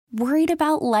Worried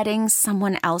about letting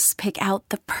someone else pick out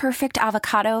the perfect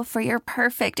avocado for your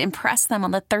perfect impress them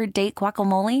on the third date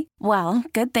guacamole? Well,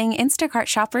 good thing Instacart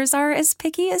shoppers are as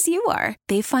picky as you are.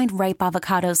 They find ripe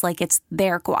avocados like it's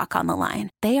their guac on the line.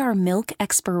 They are milk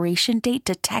expiration date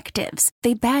detectives.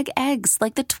 They bag eggs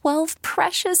like the 12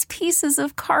 precious pieces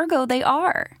of cargo they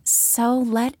are. So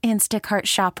let Instacart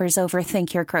shoppers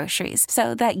overthink your groceries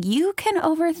so that you can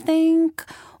overthink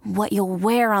what you'll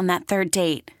wear on that third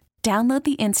date. Download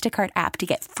the Instacart app to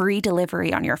get free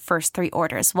delivery on your first 3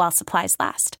 orders while supplies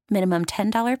last. Minimum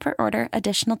 $10 per order.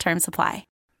 Additional terms apply.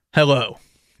 Hello.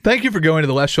 Thank you for going to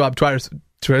the Les Schwab Twires.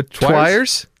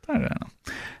 Twires? I don't know.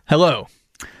 Hello.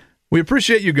 We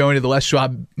appreciate you going to the Les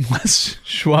Schwab.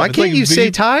 Why can't you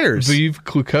say tires? Vive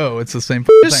Clicquot. It's the same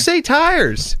Just say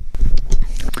tires.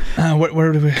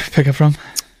 Where do we pick up from?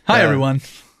 Hi, everyone.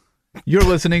 You're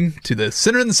listening to the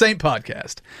Sinner and the Saint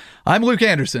podcast. I'm Luke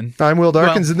Anderson. I'm Will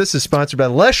Darkins, and this is sponsored by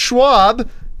Les Schwab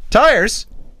Tires.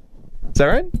 Is that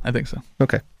right? I think so.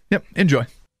 Okay. Yep. Enjoy.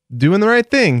 Doing the right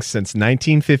thing since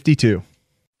 1952.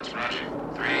 3, 2, 1.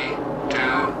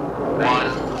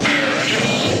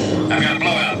 I've got a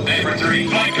blowout. Day for 3.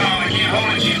 Flight call. I can't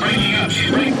hold it. She's breaking up. She's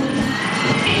breaking.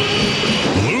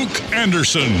 Luke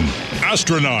Anderson,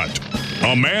 astronaut.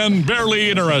 A man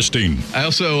barely interesting. I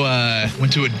also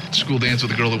went to a school dance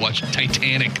with a girl that watched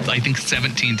Titanic, I think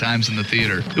 17 times in the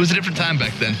theater. It was a different time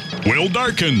back then. Will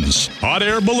Darkins, hot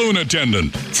air balloon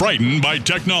attendant, frightened by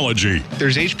technology.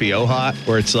 There's HBO Hot,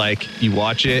 where it's like you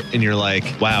watch it and you're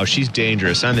like, wow, she's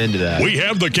dangerous. I'm into that. We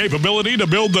have the capability to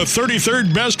build the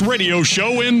 33rd best radio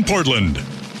show in Portland.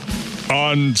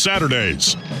 On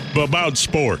Saturdays, about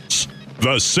sports.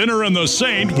 The Sinner and the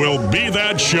Saint will be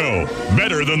that show.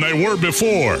 Better than they were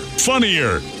before.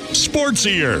 Funnier.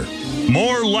 Sportsier.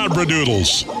 More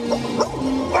labradoodles.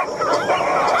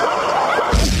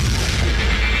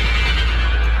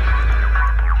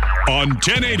 On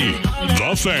 1080,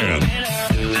 The Fan.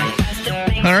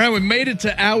 All right, we made it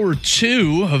to hour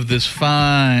 2 of this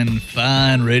fine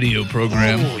radio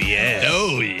program. Oh, yeah.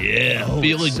 Oh, yeah.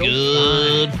 Feeling so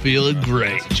good. Fun. Feeling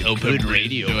great. Good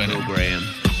radio program.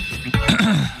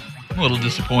 I'm a little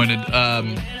disappointed.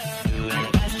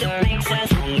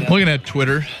 Looking at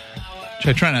Twitter, which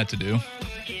I try not to do.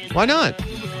 Why not?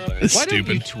 It's Why stupid.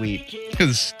 don't you tweet?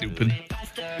 Because it's stupid.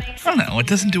 I don't know. It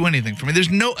doesn't do anything for me. There's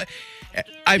no...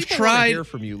 I've People tried... want to hear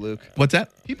from you, Luke. What's that?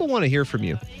 People want to hear from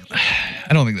you.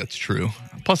 I don't think that's true.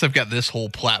 Plus, I've got this whole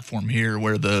platform here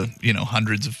where the,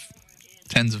 hundreds of,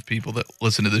 tens of people that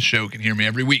listen to this show can hear me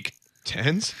every week.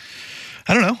 Tens?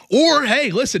 I don't know. Or,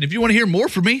 hey, listen, if you want to hear more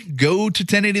from me, go to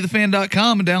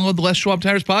 1080thefan.com and download the Les Schwab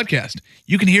Tires podcast.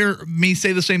 You can hear me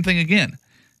say the same thing again.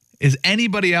 Is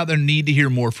anybody out there need to hear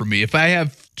more from me? If I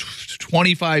have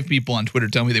 25 people on Twitter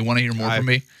tell me they want to hear more from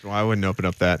me. Well, I wouldn't open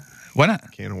up that Why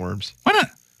not? can of worms. Why not?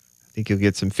 I think you'll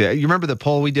get some fit. You remember the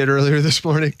poll we did earlier this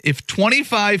morning? If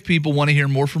 25 people want to hear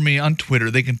more from me on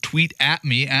Twitter, they can tweet at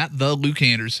me, at the Luke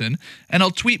Anderson, and I'll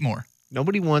tweet more.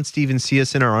 Nobody wants to even see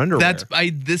us in our underwear.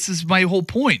 This is my whole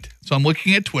point. So I'm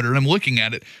looking at Twitter and I'm looking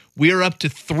at it. We are up to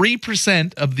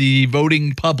 3% of the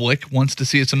voting public wants to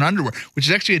see us in underwear, which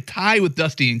is actually a tie with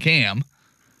Dusty and Cam,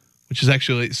 which is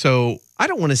actually so. I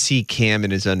don't want to see Cam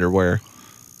in his underwear.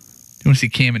 You want to see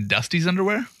Cam in Dusty's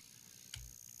underwear?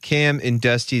 Cam in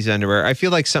Dusty's underwear. I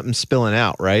feel like something's spilling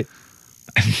out, right?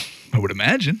 I would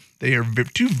imagine. They are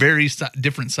two very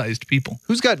different sized people.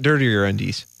 Who's got dirtier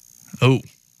undies? Oh.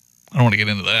 I don't want to get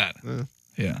into that.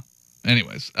 Yeah.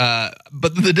 Anyways,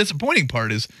 but the disappointing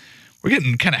part is we're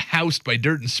getting kind of housed by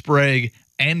Dirt and Sprague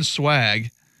and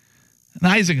Swag. And the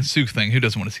Isaac and Suk thing, who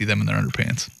doesn't want to see them in their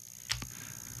underpants?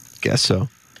 Guess so.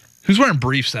 Who's wearing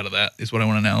briefs out of that is what I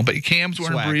want to know. But Cam's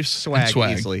wearing briefs. Swag.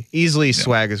 Easily. Yeah.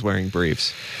 Swag is wearing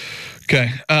briefs.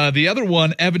 Okay. The other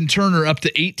one, Evan Turner, up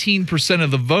to 18%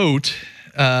 of the vote.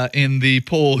 In the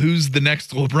poll, who's the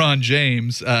next LeBron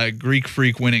James? Greek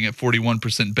Freak winning at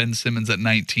 41%, Ben Simmons at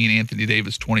 19%, Anthony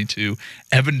Davis 22%,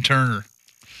 Evan Turner.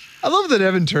 I love that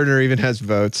Evan Turner even has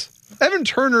votes. Evan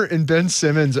Turner and Ben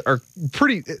Simmons are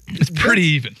pretty... It's pretty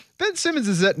even. Ben Simmons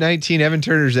is at 19, Evan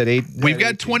Turner's at 8. We've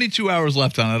got 22 hours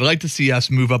left on it. I'd like to see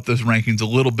us move up those rankings a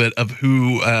little bit of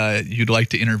who you'd like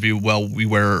to interview while we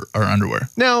wear our underwear.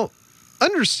 Now,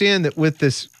 understand that with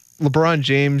this LeBron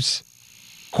James...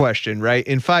 question, right?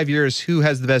 In 5 years, who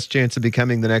has the best chance of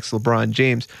becoming the next LeBron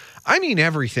James? I mean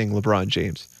everything LeBron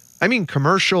James. I mean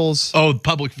commercials. Oh,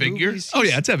 public figure? Movies. Oh,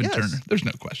 yeah, it's Evan Yes. Turner. There's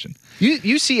no question.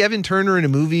 You see Evan Turner in a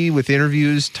movie with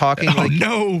interviews talking like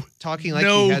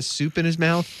he has soup in his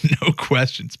mouth? No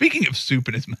question. Speaking of soup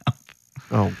in his mouth.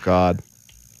 Oh, God.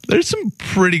 There's some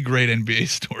pretty great NBA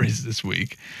stories this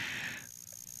week.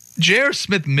 J.R.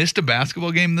 Smith missed a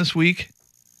basketball game this week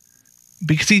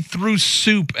because he threw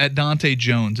soup at Dante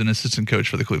Jones, an assistant coach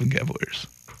for the Cleveland Cavaliers.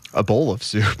 A bowl of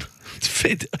soup.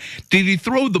 Did he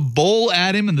throw the bowl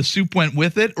at him and the soup went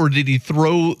with it, or did he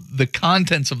throw the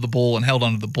contents of the bowl and held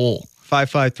onto the bowl?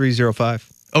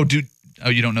 55305. Oh, dude. Oh,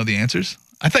 you don't know the answers?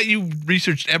 I thought you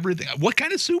researched everything. What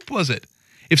kind of soup was it?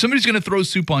 If somebody's going to throw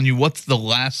soup on you, what's the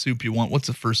last soup you want? What's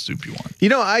the first soup you want? You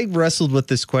know, I wrestled with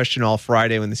this question all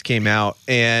Friday when this came out,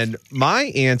 and my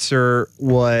answer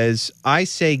was, I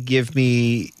say give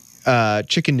me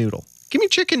chicken noodle. Give me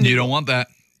chicken noodle. You don't want that.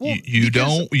 Well, you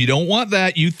don't want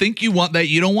that. You think you want that.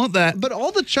 You don't want that. But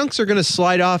all the chunks are going to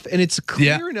slide off, and it's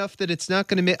clear enough that it's not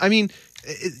going to. I mean,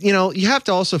 you know, you have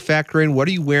to also factor in what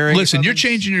are you wearing. Listen, you're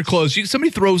changing your clothes. Somebody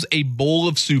throws a bowl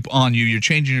of soup on you. You're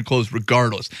changing your clothes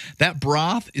regardless. That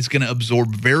broth is going to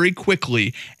absorb very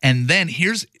quickly. And then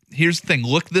here's the thing.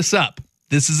 Look this up.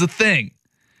 This is a thing.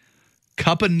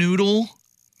 Cup of noodle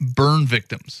burn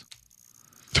victims.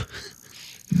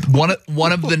 One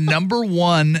of the number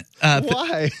one.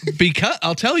 Why? Because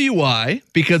I'll tell you why.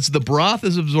 Because the broth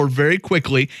is absorbed very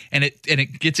quickly, and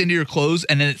it gets into your clothes,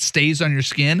 and then it stays on your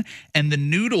skin, and the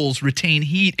noodles retain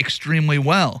heat extremely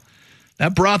well.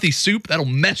 That brothy soup that'll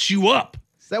mess you up.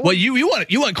 Well, you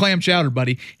want clam chowder,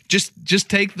 buddy. Just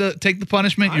take the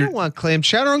punishment. I don't want clam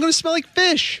chowder. I'm going to smell like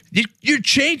fish. You're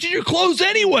changing your clothes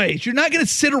anyways. You're not going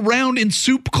to sit around in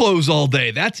soup clothes all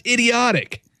day. That's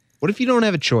idiotic. What if you don't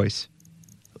have a choice?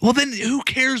 Well, then who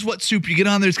cares what soup you get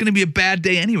on there? It's going to be a bad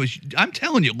day anyways. I'm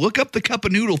telling you, look up the cup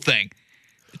of noodle thing.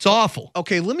 It's awful.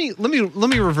 Okay, let me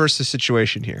reverse the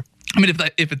situation here. I mean,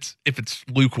 if it's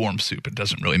lukewarm soup, it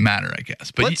doesn't really matter, I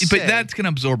guess. But that's going to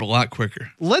absorb a lot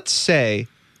quicker. Let's say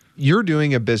you're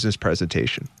doing a business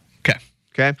presentation.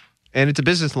 Okay, and it's a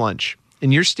business lunch,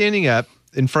 and you're standing up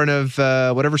in front of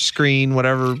whatever screen,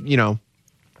 whatever. Do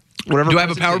I have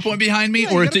a PowerPoint behind me,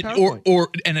 or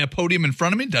a podium in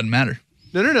front of me? Doesn't matter.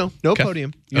 No Okay.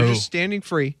 podium. You're just standing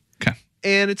free. Okay.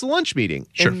 And it's a lunch meeting.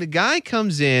 Sure. And the guy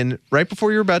comes in right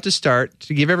before you're about to start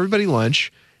to give everybody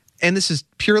lunch, and this is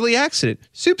purely accident.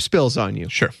 Soup spills on you.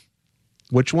 Sure.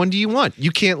 Which one do you want?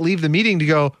 You can't leave the meeting to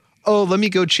go, oh, let me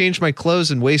go change my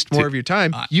clothes and waste more of your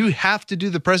time. You have to do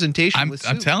the presentation with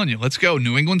soup. I'm telling you, let's go.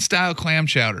 New England style clam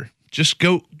chowder. Just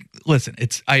go. Listen,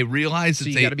 I realize so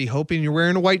you got to be hoping you're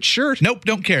wearing a white shirt. Nope,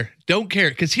 don't care. Don't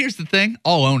care. Because here's the thing.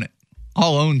 I'll own it.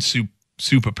 I'll own soup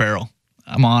apparel.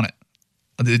 I'm on it.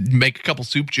 I'll make a couple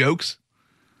soup jokes.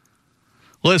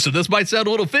 Listen, this might sound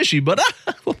a little fishy, but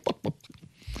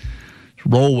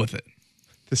roll with it.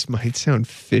 This might sound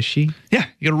fishy. Yeah,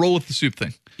 you got to roll with the soup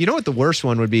thing. You know what the worst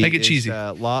one would be? Make it cheesy.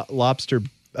 Lobster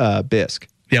bisque.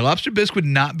 Yeah, lobster bisque would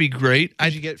not be great.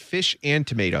 You get fish and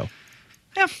tomato.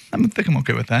 Yeah, I think I'm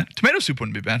okay with that. Tomato soup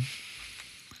wouldn't be bad.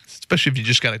 Especially if you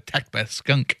just got attacked by a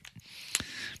skunk.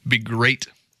 Be great.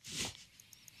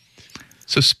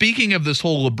 So speaking of this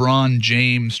whole LeBron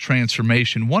James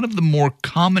transformation, one of the more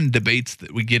common debates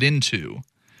that we get into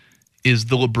is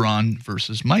the LeBron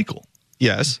versus Michael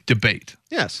debate.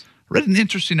 Yes. I read an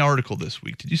interesting article this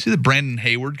week. Did you see that Brandon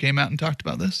Hayward came out and talked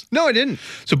about this? No, I didn't.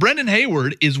 So Brandon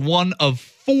Hayward is one of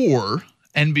 4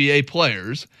 NBA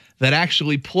players that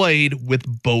actually played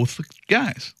with both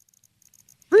guys.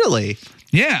 Really?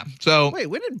 Yeah. So wait,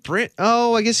 when did Brent?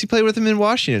 Oh, I guess he played with him in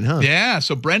Washington, huh? Yeah.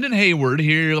 So Brendan Hayward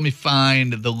here. Let me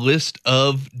find the list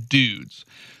of dudes.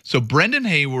 So Brendan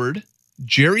Hayward,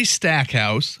 Jerry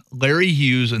Stackhouse, Larry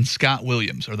Hughes, and Scott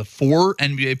Williams are the 4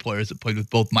 NBA players that played with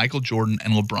both Michael Jordan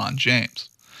and LeBron James.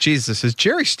 Jesus, is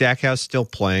Jerry Stackhouse still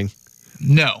playing?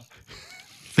 No.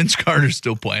 Vince Carter's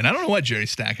still playing. I don't know what Jerry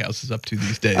Stackhouse is up to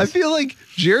these days. I feel like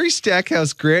Jerry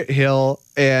Stackhouse, Grant Hill,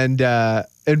 and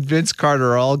Vince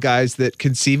Carter are all guys that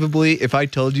conceivably, if I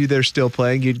told you they're still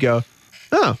playing, you'd go,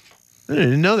 oh, I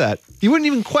didn't know that. You wouldn't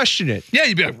even question it. Yeah,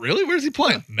 you'd be like, really? Where's he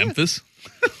playing? Memphis.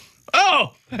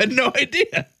 Oh, I had no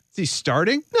idea. Is he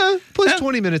starting? No, plays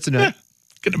 20 minutes a night.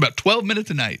 Getting about 12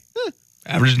 minutes a night.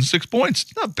 Averaging 6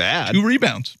 points. Not bad. 2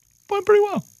 rebounds. Playing pretty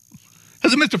well.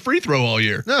 Hasn't missed a free throw all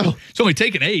year. No. He's only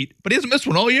taken 8, but he hasn't missed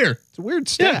one all year. It's a weird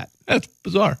stat. Yeah, that's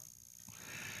bizarre.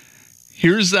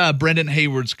 Here's Brendan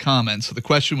Hayward's comment. So the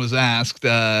question was asked,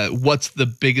 what's the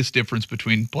biggest difference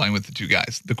between playing with the two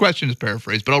guys? The question is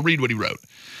paraphrased, but I'll read what he wrote,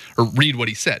 or read what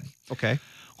he said. Okay.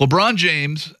 LeBron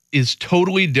James is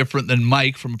totally different than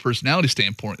Mike from a personality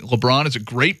standpoint. LeBron is a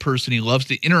great person. He loves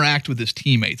to interact with his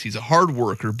teammates. He's a hard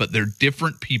worker, but they're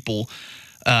different people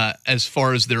as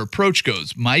far as their approach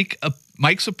goes.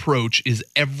 Mike's approach is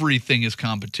everything is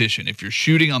competition. If you're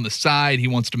shooting on the side, he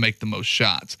wants to make the most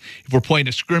shots. If we're playing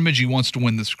a scrimmage, he wants to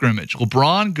win the scrimmage.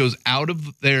 LeBron goes out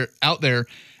there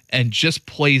and just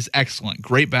plays excellent.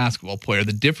 Great basketball player.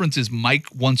 The difference is Mike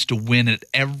wants to win at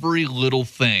every little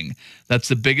thing. That's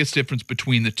the biggest difference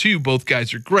between the two. Both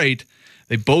guys are great.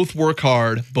 They both work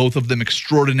hard. Both of them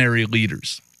extraordinary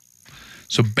leaders.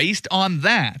 So based on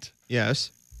that,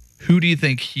 Yes. who do you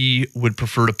think he would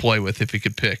prefer to play with if he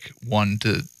could pick one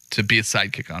to be a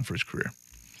sidekick on for his career?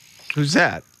 Who's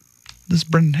that? This is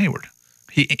Brendan Hayward.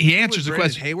 He answers the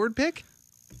question. Hayward pick?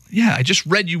 Yeah, I just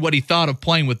read you what he thought of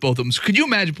playing with both of them. So could you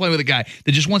imagine playing with a guy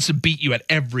that just wants to beat you at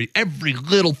every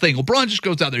little thing? LeBron just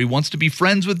goes out there. He wants to be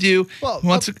friends with you. Well, He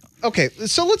wants to. Okay,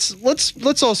 so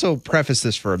let's also preface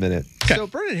this for a minute. Okay. So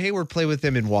Brendan Hayward played with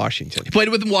him in Washington. He played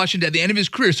with him in Washington at the end of his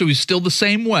career, so he's still the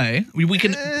same way. We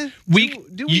can.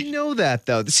 Do we know that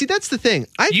though? See, that's the thing.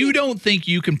 You don't think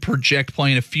you can project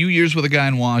playing a few years with a guy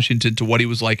in Washington to what he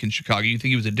was like in Chicago? You think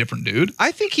he was a different dude?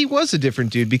 I think he was a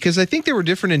different dude because I think there were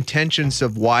different intentions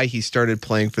of why he started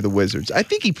playing for the Wizards. I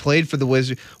think he played for the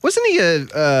Wizards. Wasn't he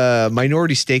a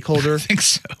minority stakeholder? I think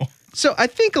so. So I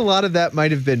think a lot of that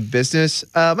might have been business.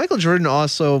 Michael Jordan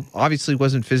also obviously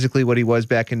wasn't physically what he was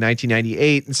back in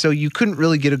 1998, and so you couldn't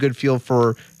really get a good feel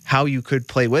for how you could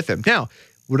play with him. Now,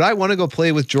 would I want to go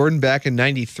play with Jordan back in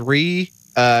 93,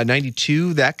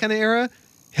 92, that kind of era?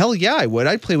 Hell yeah, I would.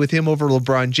 I'd play with him over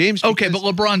LeBron James. Okay, but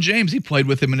LeBron James, he played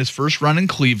with him in his first run in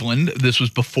Cleveland. This was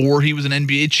before he was an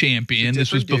NBA champion.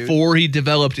 This was before he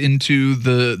developed into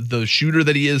the shooter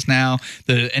that he is now,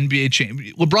 the NBA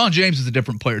champion. LeBron James is a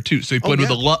different player too. So he played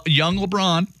with a young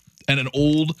LeBron and an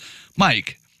old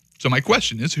Mike. So my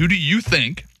question is, who do you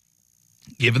think,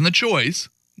 given the choice,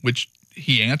 which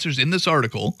he answers in this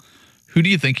article, who do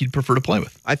you think he'd prefer to play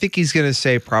with? I think he's going to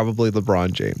say probably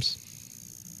LeBron James.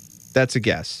 That's a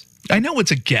guess. I know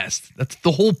it's a guess. That's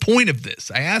the whole point of this.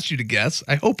 I asked you to guess.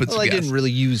 I hope it's a guess. I didn't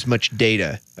really use much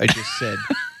data. I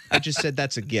just said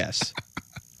that's a guess.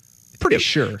 Pretty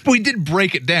sure. We did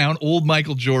break it down. Old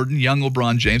Michael Jordan, young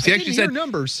LeBron James. He actually said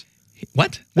numbers.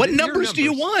 What? What numbers do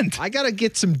you want? I got to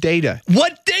get some data.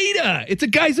 What data? It's a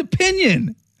guy's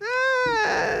opinion.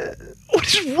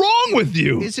 What is wrong with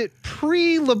you? Is it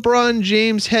pre-LeBron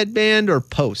James headband or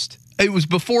post? It was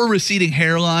before receding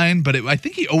hairline, but I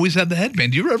think he always had the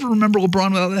headband. Do you ever remember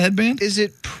LeBron without the headband? Is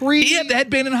it pre? He had the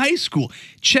headband in high school.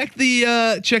 Check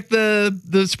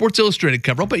the Sports Illustrated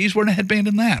cover. I'll bet he's wearing a headband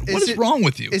in that. What is wrong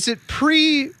with you? Is it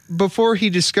before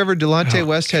he discovered Delonte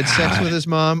West had sex with his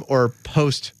mom, or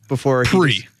post before?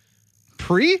 Pre.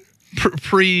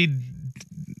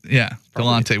 Yeah,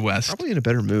 Delonte West. Probably in a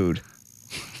better mood.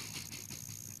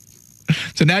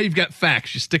 So now you've got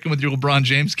facts. You're sticking with your LeBron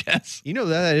James guess? You know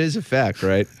that is a fact,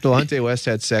 right? Delonte West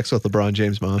had sex with LeBron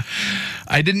James' mom.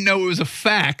 I didn't know it was a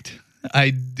fact.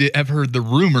 I have heard the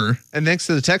rumor. And thanks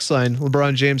to the text line,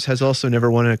 LeBron James has also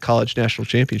never won a college national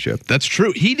championship. That's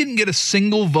true. He didn't get a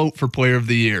single vote for Player of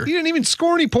the Year. He didn't even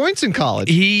score any points in college.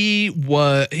 He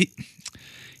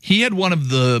had one of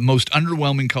the most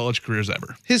underwhelming college careers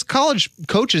ever. His college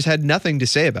coaches had nothing to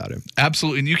say about him.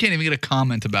 Absolutely. And you can't even get a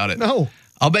comment about it. No.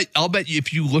 I'll bet you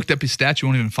if you looked up his stats, you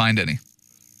won't even find any.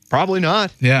 Probably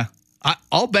not. Yeah.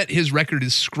 I'll bet his record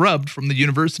is scrubbed from the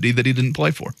university that he didn't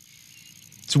play for.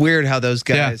 It's weird how those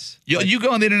guys... Yeah. You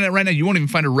go on the internet right now, you won't even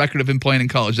find a record of him playing in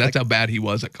college. That's how bad he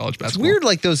was at college basketball. It's weird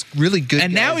like those really good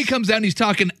And guys. now he comes out and he's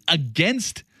talking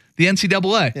against the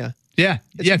NCAA. Yeah. Yeah.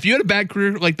 If you had a bad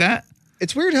career like that...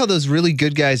 It's weird how those really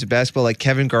good guys at basketball like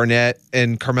Kevin Garnett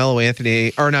and Carmelo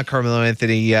Anthony... Or not Carmelo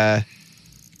Anthony...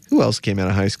 who else came out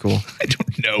of high school? I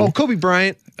don't know. Oh, Kobe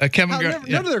Bryant. Kevin Garnett.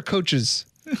 None of their coaches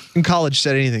in college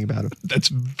said anything about him. That's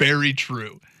very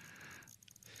true.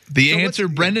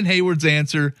 Brendan Hayward's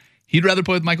answer, he'd rather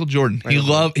play with Michael Jordan. He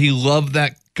loved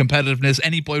that competitiveness,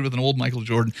 and he played with an old Michael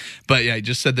Jordan. But yeah, he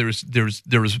just said there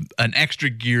was an extra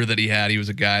gear that he had. He was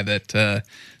a guy that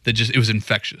it was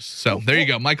infectious. So there you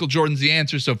go. Michael Jordan's the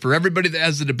answer. So for everybody that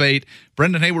has the debate,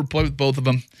 Brendan Hayward played with both of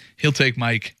them. He'll take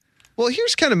Mike. Well,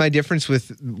 here's kind of my difference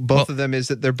with both of them is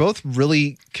that they're both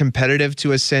really competitive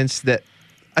to a sense that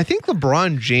I think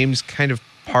LeBron James kind of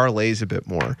parlays a bit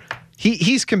more.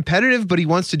 He's competitive, but he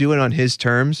wants to do it on his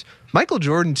terms. Michael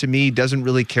Jordan, to me, doesn't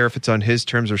really care if it's on his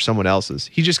terms or someone else's.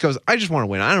 He just goes, I just want to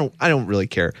win. I don't really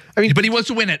care. I mean, but he wants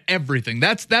to win at everything.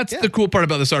 That's the cool part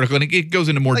about this article, and it goes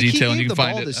into more detail, and you can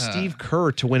find it. He gave the ball to Steve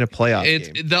Kerr to win a playoff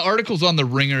game. The article's on The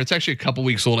Ringer. It's actually a couple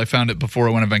weeks old. I found it before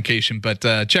I went on vacation, but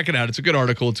check it out. It's a good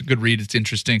article. It's a good read. It's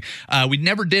interesting. We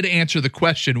never did answer the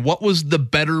question, what was the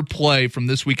better play from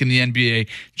this week in the NBA?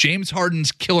 James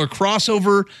Harden's killer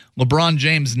crossover, LeBron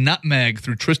James' nutmeg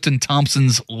through Tristan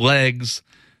Thompson's legs.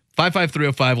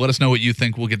 55305. Let us know what you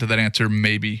think. We'll get to that answer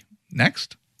maybe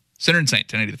next. Sinner and Saint,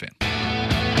 1080 The Fan.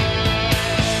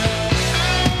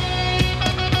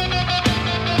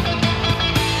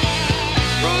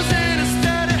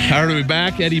 Howard, are we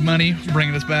back? Eddie Money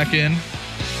bringing us back in.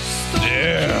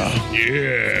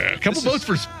 Yeah. A couple votes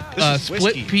for split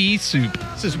whiskey. pea soup.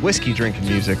 This is whiskey drinking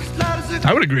music.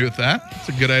 I would agree with that. It's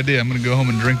a good idea. I'm going to go home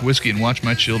and drink whiskey and watch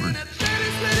my children.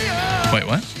 Wait,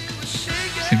 what?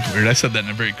 Seems weird. I said that in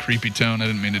a very creepy tone. I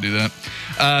didn't mean to do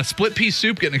that. Split pea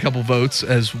soup getting a couple votes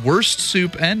as worst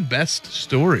soup and best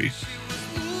story.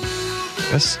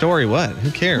 Best story what?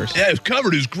 Who cares? Yeah, it's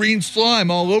covered his green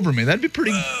slime all over me. That'd be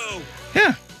pretty... Whoa.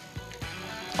 Yeah.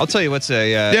 I'll tell you what's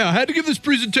a... Yeah, I had to give this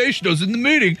presentation. I was in the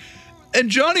meeting, and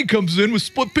Johnny comes in with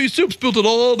split pea soup, spilled it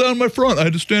all down my front. I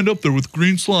had to stand up there with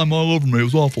green slime all over me. It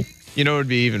was awful. You know what would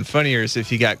be even funnier is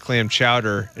if you got clam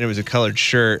chowder and it was a colored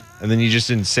shirt, and then you just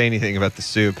didn't say anything about the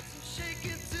soup.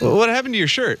 Well, what happened to your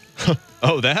shirt?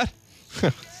 Oh, that?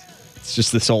 It's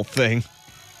just this whole thing.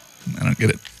 I don't get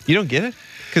it. You don't get it?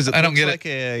 Because I don't get like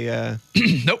a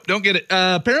Nope, don't get it.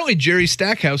 Apparently, Jerry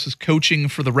Stackhouse is coaching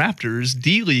for the Raptors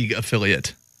D-League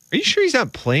affiliate. Are you sure he's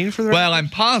not playing for the Well, Raptors? I'm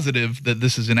positive that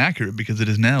this is inaccurate because it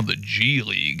is now the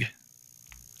G-League.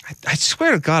 I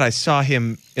swear to God, I saw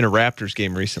him in a Raptors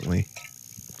game recently.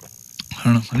 I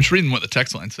don't know. I'm just reading what the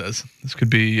text line says. This could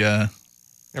be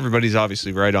Everybody's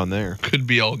obviously right on there. could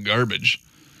be all garbage.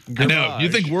 I know. You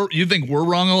think we're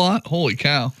wrong a lot? Holy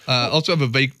cow! Also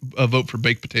have a vote for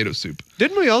baked potato soup.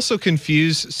 Didn't we also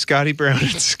confuse Scotty Brown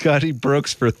and Scotty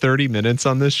Brooks for 30 minutes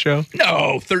on this show?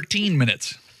 No, 13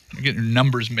 minutes. You're getting your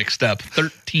numbers mixed up.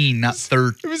 13, not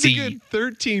 30. It was a good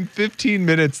 13, 15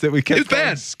 minutes that we kept It was calling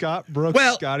bad. Scott Brooks,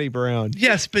 Scotty Brown.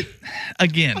 Yes, but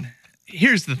again,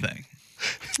 here's the thing.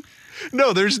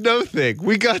 No, there's no thing.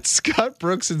 We got Scott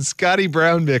Brooks and Scotty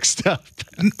Brown mixed up.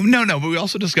 No, but we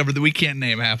also discovered that we can't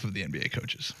name half of the NBA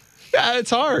coaches. Yeah,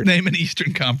 it's hard. Name an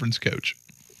Eastern Conference coach.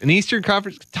 An Eastern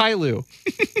Conference, Ty Lue.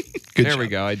 Good There job. we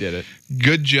go. I did it.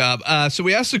 Good job. So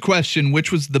we asked the question,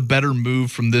 which was the better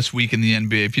move from this week in the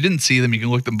NBA? If you didn't see them, you can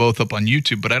look them both up on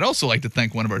YouTube. But I'd also like to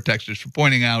thank one of our texters for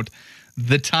pointing out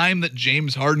the time that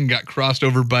James Harden got crossed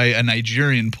over by a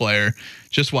Nigerian player.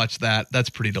 Just watch that. That's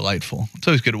pretty delightful. It's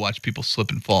always good to watch people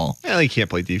slip and fall. Well, he can't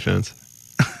play defense.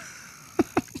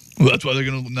 Well, that's why they're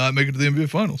going to not make it to the NBA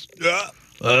Finals. Yeah,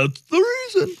 that's the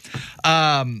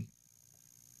reason.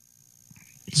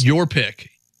 Your pick.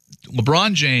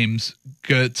 LeBron James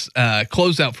gets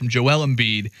closeout from Joel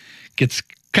Embiid, gets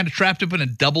kind of trapped up in a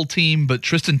double team, but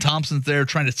Tristan Thompson's there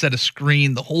trying to set a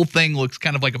screen. The whole thing looks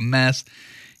kind of like a mess.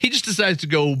 He just decides to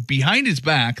go behind his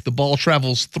back. The ball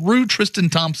travels through Tristan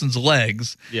Thompson's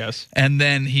legs. Yes. And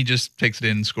then he just takes it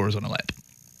in and scores on a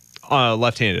layup.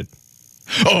 Left-handed.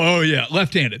 Oh, yeah,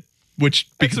 left-handed. Which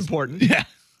That's important. Yeah.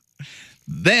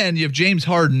 Then you have James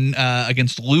Harden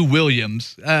against Lou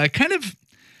Williams. I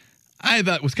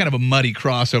thought was kind of a muddy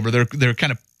crossover. They're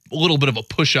kind of a little bit of a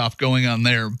push-off going on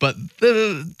there. But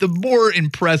the more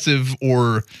impressive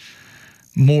or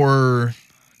more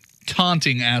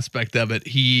taunting aspect of it,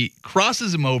 he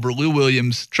crosses him over. Lou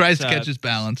Williams tries to catch his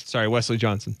balance. Sorry, Wesley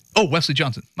Johnson. Oh, Wesley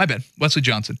Johnson. My bad. Wesley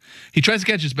Johnson. He tries to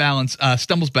catch his balance,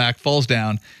 stumbles back, falls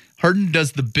down. Harden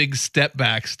does the big step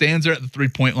back, stands there at the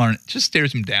three-point line, just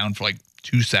stares him down for like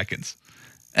 2 seconds.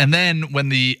 And then when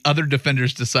the other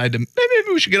defenders decide to, maybe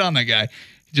we should get on that guy,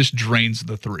 he just drains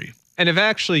the three. And if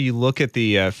actually you look at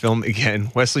the film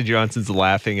again, Wesley Johnson's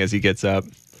laughing as he gets up.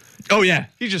 Oh, yeah.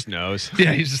 He just knows.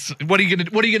 Yeah, he's just, what are you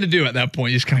gonna do at that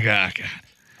point? You just kind of go, oh,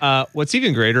 God. What's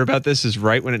even greater about this is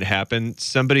right when it happened,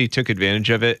 somebody took advantage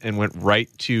of it and went right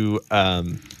to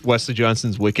Wesley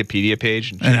Johnson's Wikipedia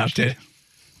page and changed it.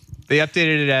 They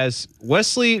updated it as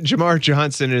Wesley Jamar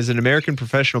Johnson is an American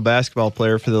professional basketball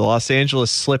player for the Los Angeles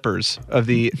Slippers of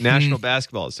the National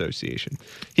Basketball Association.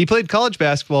 He played college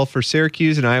basketball for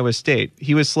Syracuse and Iowa State.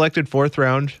 He was selected fourth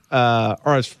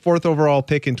overall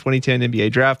pick in 2010 NBA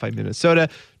draft by Minnesota.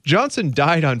 Johnson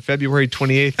died on February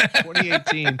 28th,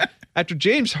 2018, after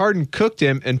James Harden cooked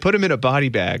him and put him in a body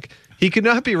bag. He could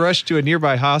not be rushed to a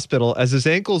nearby hospital as his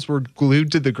ankles were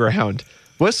glued to the ground.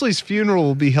 Wesley's funeral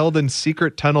will be held in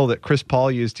secret tunnel that Chris Paul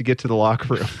used to get to the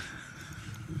locker room.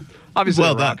 Obviously,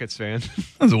 Well a done. Rockets fan.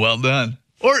 That was well done.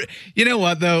 Or, you know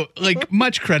what, though? Like,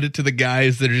 much credit to the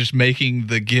guys that are just making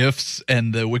the GIFs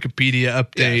and the Wikipedia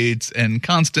updates and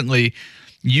constantly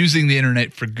using the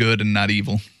internet for good and not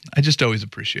evil. I just always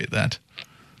appreciate that.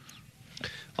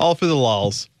 All for the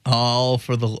lols.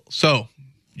 So,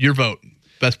 your vote.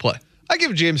 Best play. I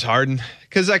give James Harden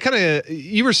because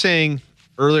you were saying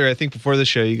earlier, I think before the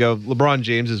show, you go, LeBron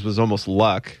James's was almost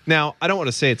luck. Now, I don't want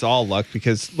to say it's all luck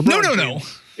because LeBron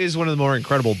James is one of the more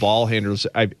incredible ball handlers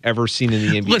I've ever seen in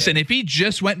the NBA. Listen, if he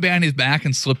just went behind his back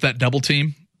and slipped that double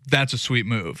team, that's a sweet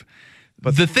move.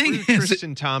 but the thing is,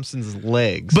 Tristan Thompson's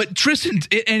legs. But Tristan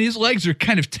and his legs are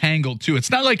kind of tangled too.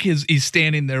 It's not like he's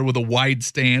standing there with a wide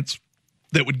stance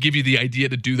that would give you the idea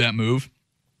to do that move.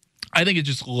 I think it's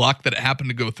just luck that it happened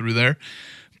to go through there.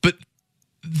 But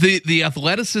the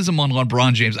athleticism on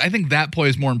LeBron James, I think that play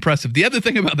is more impressive. The other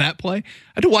thing about that play, I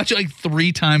had to watch it like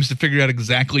 3 times to figure out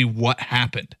exactly what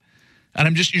happened.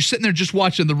 And you're sitting there just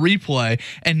watching the replay,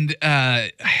 and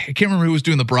I can't remember who was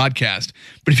doing the broadcast,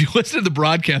 but if you listen to the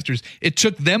broadcasters, it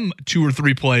took them 2 or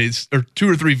 3 plays or 2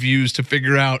 or 3 views to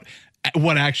figure out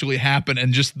what actually happened.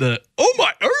 And just the, oh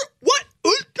my, what?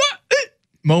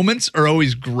 Moments are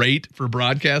always great for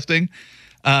broadcasting.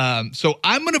 So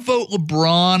I'm going to vote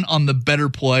LeBron on the better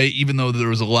play, even though there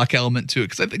was a luck element to it,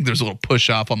 because I think there's a little push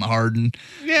off on the Harden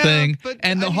thing.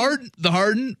 And the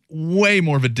Harden, way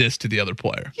more of a diss to the other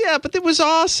player. Yeah, but it was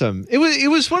awesome. It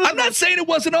was one of I'm not saying it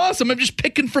wasn't awesome. I'm just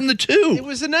picking from the two. It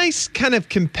was a nice kind of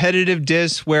competitive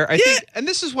diss where I think, and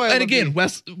this is why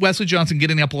Wesley Johnson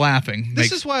getting up laughing.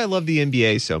 This is why I love the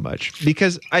NBA so much,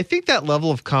 because I think that level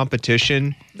of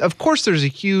competition, of course there's a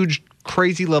huge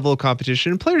crazy level of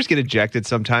competition and players get ejected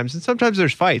sometimes and sometimes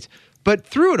there's fights, but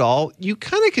through it all you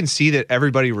kind of can see that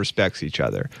everybody respects each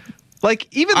other. Like,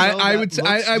 even though I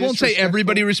won't say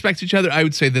everybody respects each other. I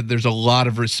would say that there's a lot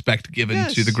of respect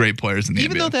given to the great players in the NBA.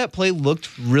 Even though that play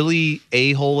looked really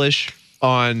a-hole-ish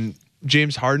on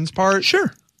James Harden's part,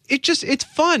 sure, it's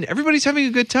fun. Everybody's having a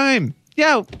good time.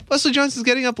 Yeah, Wesley Johnson's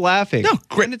getting up laughing. No,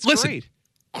 great. And it's great.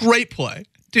 Great play.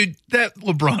 Dude, that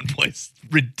LeBron play's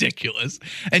ridiculous.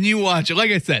 And you watch it,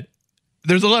 like I said,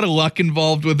 there's a lot of luck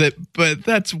involved with it, but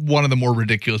that's one of the more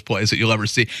ridiculous plays that you'll ever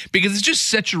see because it's just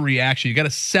such a reaction. You got a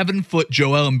 7-foot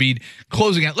Joel Embiid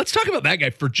closing out. Let's talk about that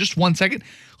guy for just 1 second.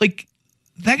 Like,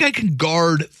 that guy can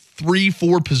guard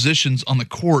 3-4 positions on the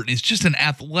court. He's just an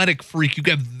athletic freak. You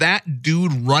got that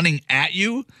dude running at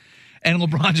you, and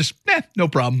LeBron just, no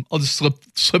problem. I'll just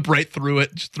slip right through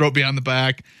it, just throw it behind the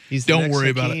back. Don't worry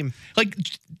about it. Like,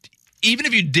 even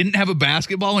if you didn't have a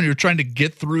basketball and you're trying to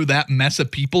get through that mess of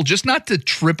people, just not to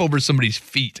trip over somebody's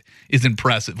feet is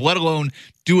impressive, let alone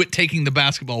do it taking the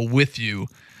basketball with you.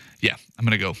 Yeah, I'm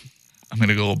going to go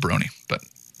LeBroni. But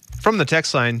from the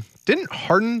text line, didn't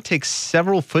Harden take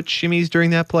several foot shimmies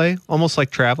during that play, almost like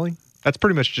traveling? That's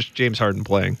pretty much just James Harden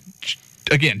playing.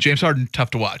 Again, James Harden, tough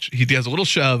to watch. He has a little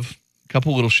shove,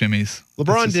 couple little shimmies.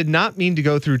 LeBron did not mean to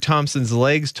go through Thompson's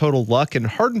legs, total luck, and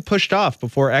Harden pushed off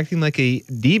before acting like a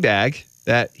D-bag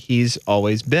that he's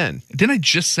always been. Didn't I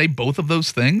just say both of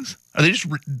those things? Are they just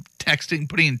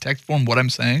putting in text form what I'm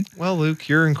saying? Well, Luke,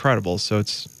 you're incredible, so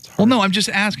it's hard. Well, no, I'm just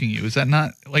asking you. Is that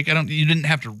not, like, you didn't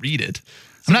have to read it.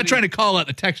 I'm not trying to call out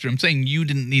the texter. I'm saying you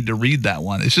didn't need to read that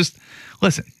one. It's just,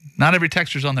 listen, not every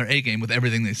texter's on their A game with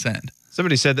everything they send.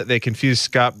 Somebody said that they confused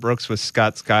Scott Brooks with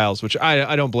Scott Skiles, which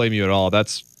I don't blame you at all.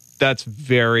 That's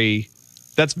very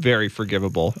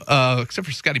forgivable. Except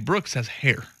for Scotty Brooks has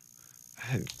hair.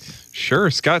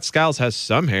 Sure, Scott Skiles has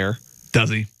some hair. Does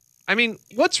he? I mean,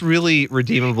 what's really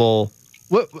redeemable?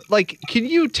 Can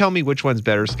you tell me which one's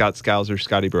better, Scott Skiles or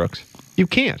Scotty Brooks? You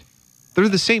can't. They're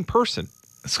the same person.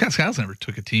 Scott Skiles never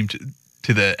took a team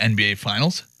to the NBA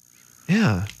Finals.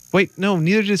 Yeah. Wait, no,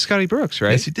 neither did Scotty Brooks,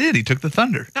 right? Yes, he did. He took the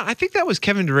Thunder. No, I think that was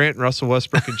Kevin Durant, Russell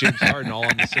Westbrook, and James Harden all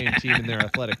on the same team in their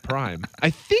athletic prime. I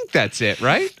think that's it,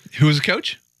 right? Who was the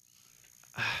coach?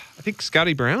 I think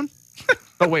Scotty Brown.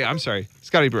 Oh, wait, I'm sorry.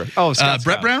 Scotty Brooks. Oh,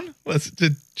 Brett Brown?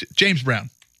 James Brown.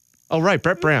 Oh, right,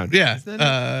 Brett Brown. Yeah.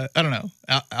 I don't know.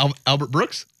 Albert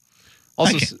Brooks?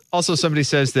 Also, somebody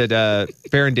says that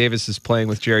Baron Davis is playing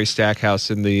with Jerry Stackhouse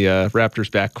in the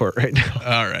Raptors backcourt right now.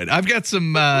 All right. I've got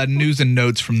some news and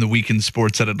notes from the week in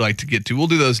sports that I'd like to get to. We'll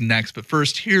do those next. But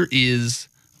first, here is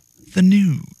the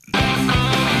news.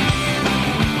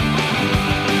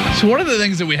 So one of the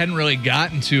things that we hadn't really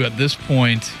gotten to at this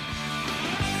point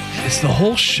is the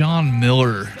whole Sean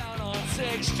Miller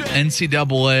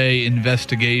NCAA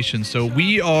investigation. So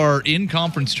we are in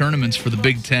conference tournaments for the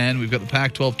Big Ten. We've got the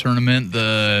Pac-12 tournament,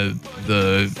 the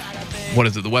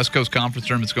West Coast Conference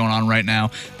tournament's going on right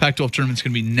now. Pac-12 tournament's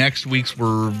going to be next week's.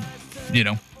 We're,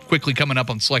 quickly coming up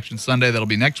on Selection Sunday. That'll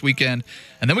be next weekend.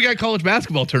 And then we got college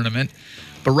basketball tournament.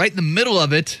 But right in the middle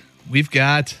of it, we've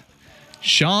got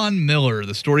Sean Miller.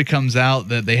 The story comes out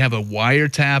that they have a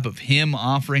wiretap of him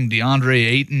offering DeAndre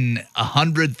Ayton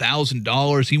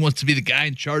 $100,000. He wants to be the guy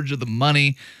in charge of the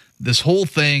money. This whole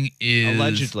thing is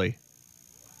allegedly.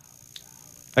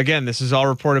 Again, this is all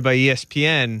reported by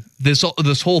ESPN. This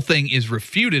whole thing is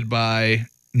refuted by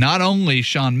not only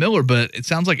Sean Miller, but it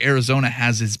sounds like Arizona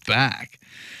has his back.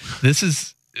 This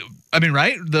is,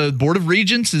 right? The Board of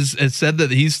Regents has said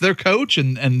that he's their coach,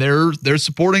 and they're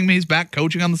supporting him. He's back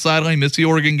coaching on the sideline. He missed the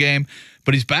Oregon game,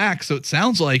 but he's back. So it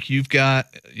sounds like you've got,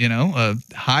 a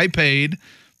high-paid,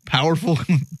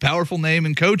 powerful name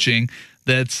in coaching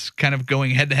that's kind of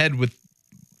going head-to-head with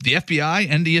the FBI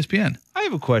and ESPN. I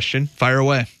have a question. Fire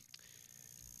away.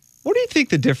 What do you think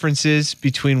the difference is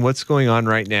between what's going on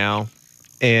right now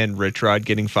and Rich Rod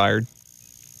getting fired?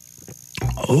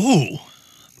 Oh,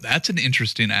 that's an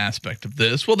interesting aspect of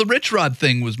this. Well, the Rich Rod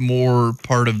thing was more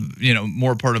part of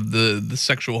the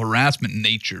sexual harassment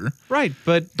nature. Right,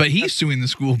 but he's suing the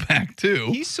school back too.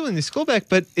 He's suing the school back,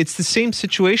 but it's the same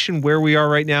situation where we are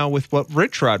right now with what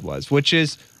Rich Rod was, which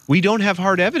is we don't have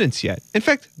hard evidence yet. In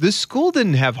fact, the school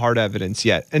didn't have hard evidence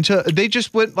yet until they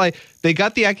just went they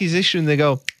got the accusation and they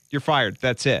go, "You're fired."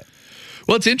 That's it.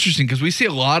 Well, it's interesting because we see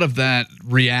a lot of that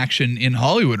reaction in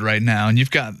Hollywood right now, and you've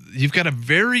got a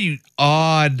very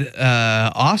odd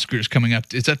Oscars coming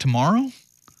up. Is that tomorrow?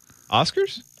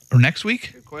 Oscars or next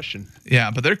week? Good question. Yeah,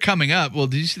 but they're coming up. Well,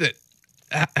 did you see that?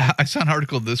 I saw an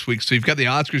article this week. So you've got the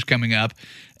Oscars coming up,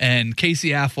 and Casey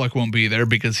Affleck won't be there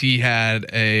because he had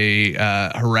a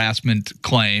harassment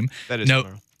claim. That is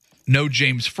tomorrow. No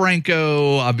James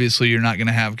Franco. Obviously, you're not going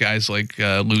to have guys like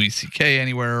Louis C.K.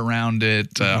 anywhere around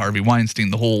it. Harvey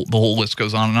Weinstein. The whole list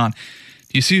goes on and on. Do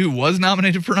you see who was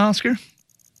nominated for an Oscar?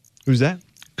 Who's that?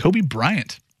 Kobe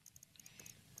Bryant.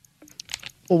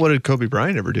 Well, what did Kobe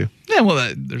Bryant ever do? Yeah,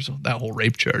 well, there's that whole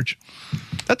rape charge.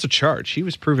 That's a charge. He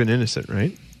was proven innocent,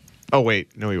 right? Oh,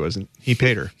 wait. No, he wasn't. He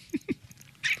paid her.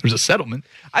 There's a settlement.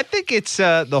 I think it's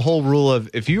the whole rule of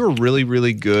if you are really,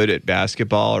 really good at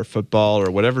basketball or football or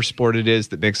whatever sport it is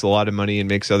that makes a lot of money and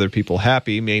makes other people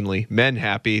happy, mainly men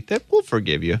happy, that we'll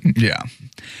forgive you. Yeah.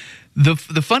 The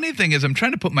funny thing is I'm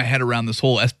trying to put my head around this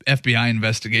whole FBI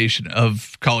investigation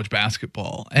of college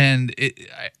basketball. And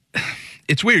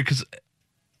it's weird because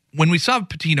when we saw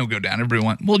Pitino go down, everybody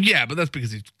went, well, yeah, but that's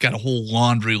because he's got a whole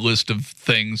laundry list of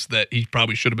things that he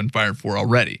probably should have been fired for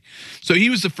already. So he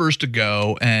was the first to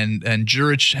go, and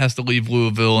Jurich has to leave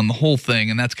Louisville and the whole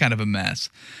thing, and that's kind of a mess.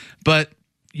 But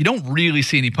you don't really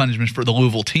see any punishments for the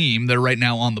Louisville team. They're right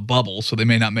now on the bubble, so they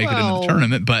may not make it in the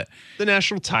tournament. But the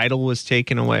national title was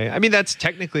taken away. I mean, that's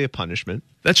technically a punishment.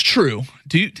 That's true.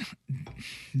 Do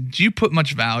you put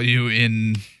much value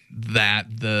in that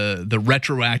the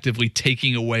retroactively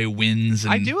taking away wins?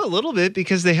 I do a little bit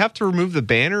because they have to remove the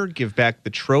banner, give back the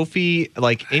trophy,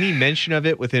 like any mention of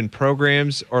it within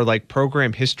programs or like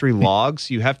program history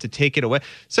logs, you have to take it away.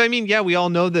 So, I mean, yeah, we all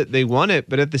know that they won it,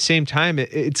 but at the same time,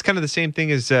 it's kind of the same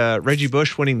thing as Reggie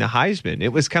Bush winning the Heisman.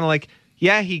 It was kind of like,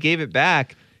 yeah, he gave it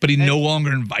back. But he's no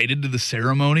longer invited to the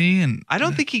ceremony. And I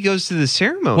don't think he goes to the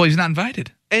ceremony. Well, he's not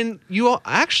invited. And you all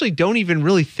actually don't even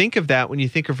really think of that when you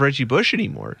think of Reggie Bush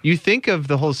anymore. You think of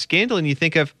the whole scandal and you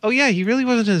think of, oh, yeah, he really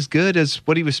wasn't as good as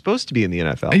what he was supposed to be in the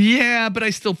NFL. Yeah, but I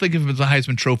still think of him as a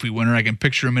Heisman Trophy winner. I can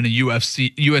picture him in a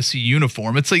USC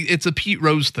uniform. It's like it's a Pete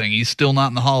Rose thing. He's still not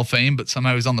in the Hall of Fame, but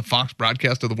somehow he's on the Fox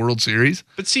broadcast of the World Series.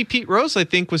 But see, Pete Rose, I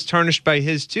think, was tarnished by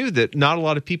his, too, that not a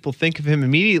lot of people think of him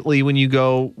immediately when you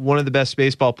go one of the best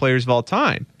baseball players of all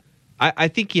time. I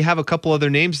think you have a couple other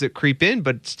names that creep in,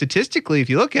 but statistically, if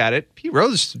you look at it, Pete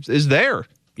Rose is there.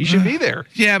 He should be there.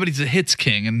 Yeah, but he's a hits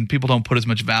king, and people don't put as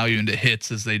much value into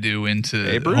hits as they do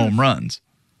into home runs.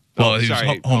 Well, he was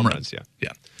home runs.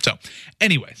 Yeah. So,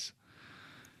 anyways,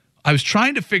 I was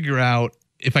trying to figure out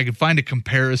if I could find a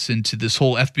comparison to this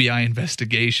whole FBI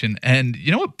investigation, and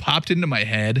you know what popped into my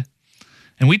head?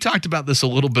 And we talked about this a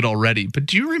little bit already, but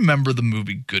do you remember the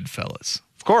movie Goodfellas?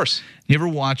 Of course. You ever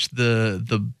watched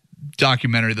the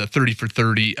documentary, the 30 for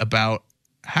 30, about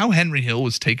how Henry Hill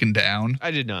was taken down? I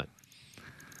did not.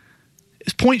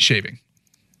 It's point shaving.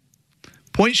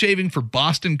 Point shaving for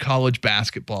Boston College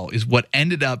basketball is what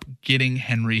ended up getting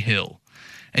Henry Hill.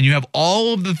 And you have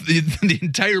all of the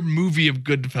entire movie of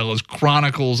Goodfellas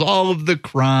chronicles all of the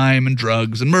crime and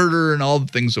drugs and murder and all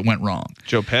the things that went wrong.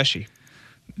 Joe Pesci.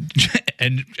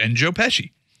 and Joe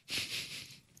Pesci.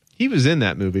 He was in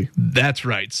that movie. That's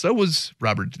right. So was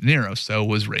Robert De Niro. So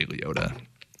was Ray Liotta.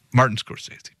 Martin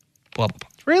Scorsese. Blah, blah, blah.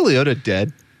 Ray Liotta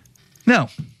dead? No,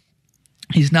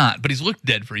 he's not. But he's looked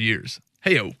dead for years.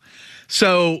 Hey-o.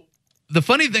 So the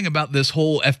funny thing about this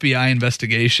whole FBI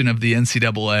investigation of the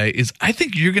NCAA is I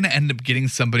think you're going to end up getting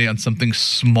somebody on something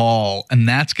small, and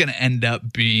that's going to end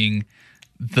up being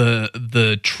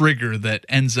the trigger that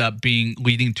ends up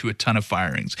leading to a ton of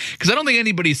firings. Because I don't think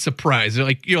anybody's surprised.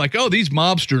 You're like, oh, these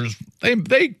mobsters,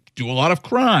 they do a lot of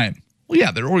crime. Well,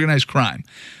 yeah, they're organized crime.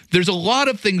 There's a lot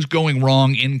of things going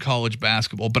wrong in college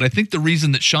basketball, but I think the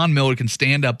reason that Sean Miller can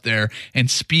stand up there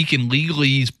and speak in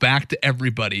legalese back to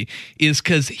everybody is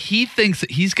because he thinks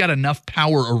that he's got enough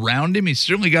power around him. He's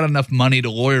certainly got enough money to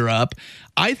lawyer up.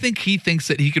 I think he thinks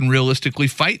that he can realistically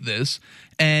fight this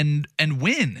and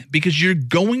win, because you're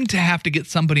going to have to get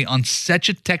somebody on such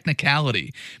a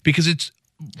technicality, because it's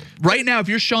right now, if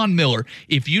you're Sean Miller,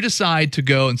 if you decide to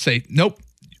go and say, nope,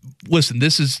 listen,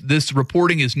 this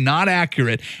reporting is not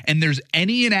accurate, and there's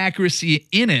any inaccuracy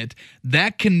in it,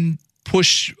 that can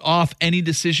push off any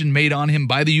decision made on him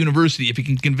by the university. If he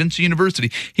can convince the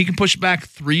university, he can push back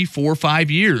 3, 4,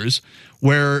 5 years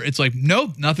where it's like,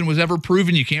 nope, nothing was ever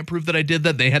proven. You can't prove that I did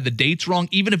that. They had the dates wrong.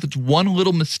 Even if it's one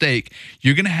little mistake,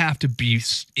 you're going to have to be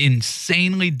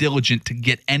insanely diligent to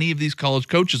get any of these college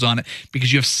coaches on it,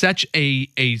 because you have such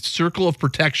a circle of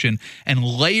protection and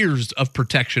layers of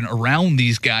protection around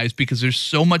these guys, because there's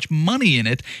so much money in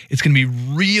it. It's going to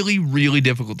be really, really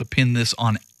difficult to pin this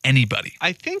on anybody.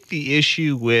 I think the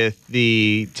issue with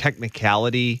the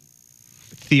technicality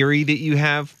theory that you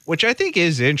have, which I think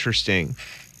is interesting,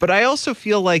 but I also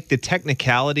feel like the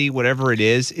technicality, whatever it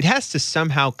is, it has to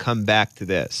somehow come back to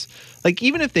this. Like,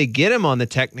 even if they get him on the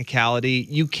technicality,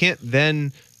 you can't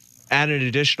then add an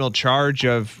additional charge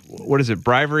of, what is it,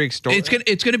 bribery, extortion?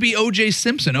 It's going to be O.J.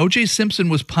 Simpson. O.J. Simpson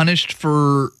was punished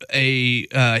for a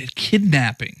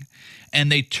kidnapping,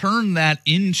 and they turned that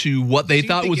into what they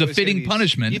thought was a fitting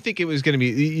punishment. You think it's going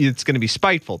to be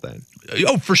spiteful then?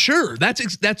 Oh, for sure.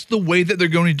 That's the way that they're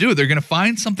going to do it. They're going to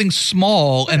find something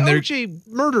small, and they're OJ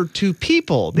murdered 2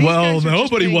 people. Well, no,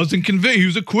 but he wasn't convicted. He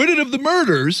was acquitted of the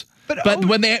murders. But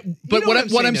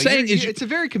what I'm saying is it's a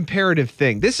very comparative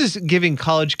thing. This is giving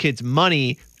college kids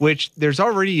money, which there's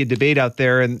already a debate out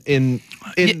there in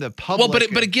the public. Well,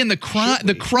 but again, the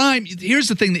crime. Here's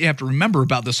the thing that you have to remember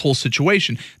about this whole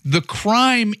situation: the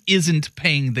crime isn't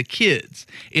paying the kids.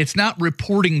 It's not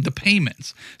reporting the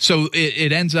payments. So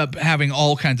it ends up having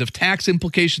all kinds of tax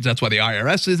implications. That's why the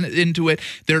IRS isn't into it.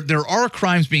 There are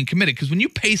crimes being committed, because when you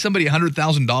pay somebody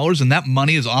 $100,000 and that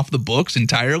money is off the books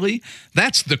entirely,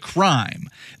 that's the crime.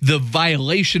 The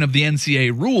violation of the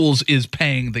NCAA rules is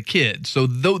paying the kid. So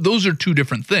those are two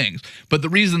different things. But the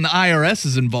reason the IRS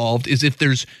is involved is if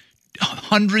there's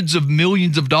hundreds of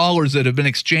millions of dollars that have been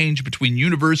exchanged between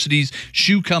universities,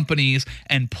 shoe companies,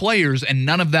 and players, and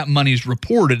none of that money is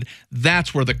reported,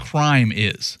 that's where the crime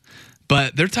is.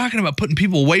 But they're talking about putting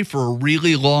people away for a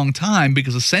really long time,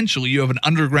 because essentially you have an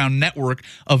underground network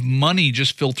of money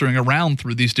just filtering around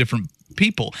through these different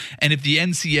people. And if the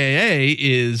NCAA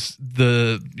is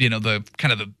the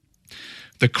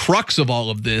crux of all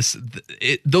of this,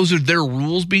 those are their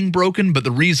rules being broken, but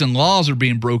the reason laws are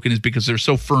being broken is because they're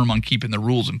so firm on keeping the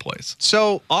rules in place.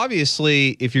 So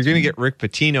obviously, if you're going to get Rick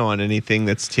Pitino on anything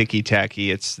that's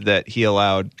ticky-tacky, it's that he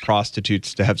allowed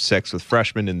prostitutes to have sex with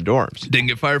freshmen in the dorms. Didn't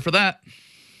get fired for that.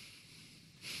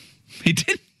 He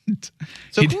didn't.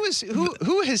 So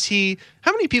who has he?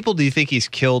 How many people do you think he's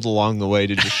killed along the way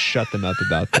to just shut them up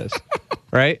about this?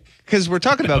 Right? Because we're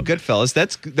talking about Goodfellas.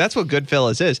 That's what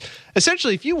Goodfellas is.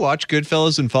 Essentially, if you watch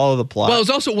Goodfellas and follow the plot. Well, it was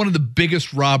also one of the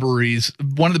biggest robberies,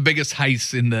 one of the biggest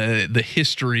heists in the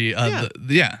history of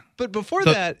But before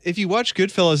that, if you watch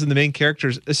Goodfellas and the main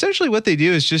characters, essentially what they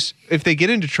do is just, if they get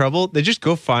into trouble, they just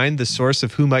go find the source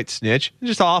of who might snitch and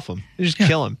just off them. They just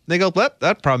kill him. They go, well,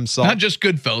 that problem's solved. Not just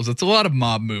Goodfellas. It's a lot of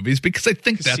mob movies, because I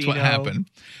think that's what happened.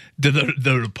 The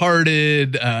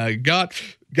Departed,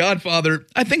 Godfather.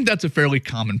 I think that's a fairly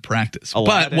common practice.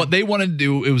 Aladdin. But what they wanted to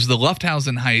do, it was the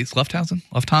Lufthansa heist.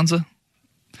 Lufthansa?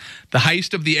 The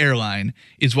heist of the airline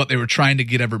is what they were trying to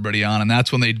get everybody on, and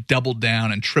that's when they doubled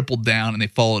down and tripled down, and they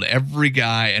followed every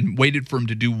guy and waited for him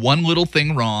to do one little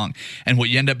thing wrong. And what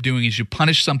you end up doing is you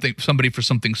punish somebody for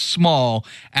something small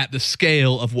at the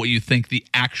scale of what you think the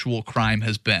actual crime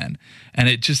has been. And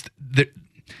it just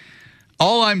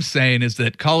all I'm saying is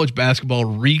that college basketball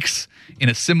reeks in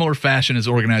a similar fashion as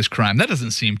organized crime. That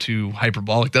doesn't seem too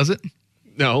hyperbolic, does it?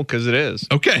 No, because it is.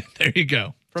 Okay, there you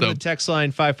go. From the text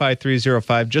line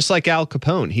 55305, just like Al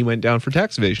Capone, he went down for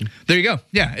tax evasion. There you go.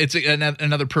 Yeah, it's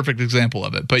another perfect example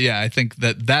of it. But yeah, I think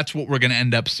that's what we're going to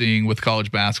end up seeing with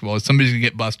college basketball. Is somebody's going to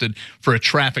get busted for a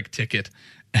traffic ticket,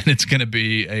 and it's going to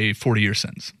be a 40-year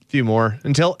sentence. A few more.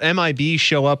 Until MIB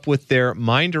show up with their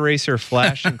mind eraser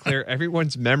flash and clear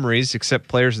everyone's memories except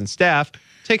players and staff,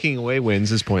 taking away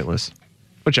wins is pointless.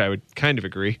 Which I would kind of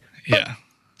agree. Yeah. But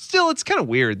still, it's kind of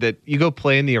weird that you go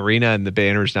play in the arena and the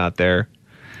banner's not there.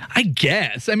 I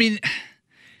guess. I mean,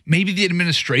 maybe the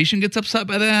administration gets upset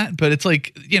by that, but it's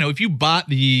like, if you bought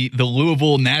the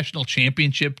Louisville National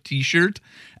Championship t-shirt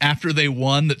after they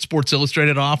won that Sports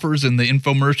Illustrated offers and the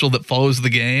infomercial that follows the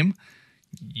game,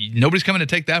 nobody's coming to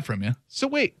take that from you. So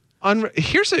wait,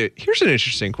 here's an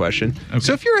interesting question. Okay.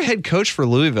 So if you're a head coach for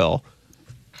Louisville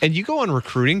and you go on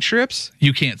recruiting trips,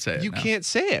 you can't say it. You no. can't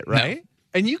say it, right? No.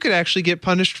 And you could actually get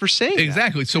punished for saying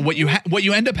exactly. that. So what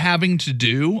you end up having to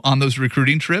do on those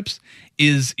recruiting trips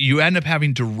is you end up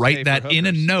having to write that in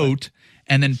a note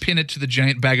and then pin it to the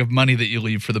giant bag of money that you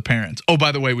leave for the parents. Oh,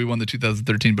 by the way, we won the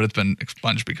 2013, but it's been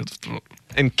expunged because of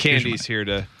and Candy's here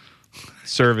to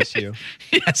service you.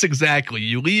 Yes, exactly.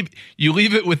 You leave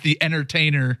it with the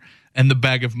entertainer and the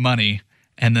bag of money,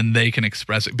 and then they can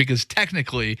express it because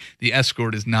technically the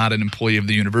escort is not an employee of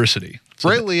the university. So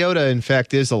Ray Liotta, in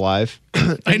fact, is alive.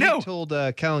 I know. He told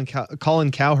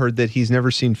Colin Cowherd that he's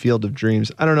never seen Field of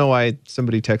Dreams. I don't know why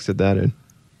somebody texted that in.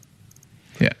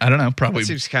 Yeah, I don't know. Probably that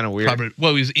seems kind of weird.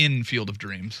 Well, he was in Field of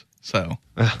Dreams, so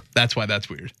that's why that's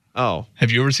weird. Oh,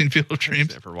 have you ever seen Field of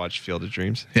Dreams? I've never watched Field of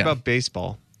Dreams. It's about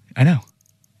baseball. I know.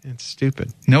 It's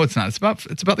stupid. No, it's not. It's about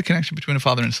the connection between a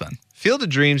father and a son. Field of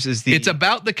Dreams is It's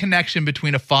about the connection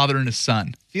between a father and a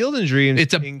son. Field of Dreams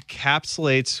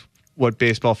encapsulates what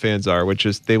baseball fans are, which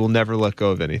is they will never let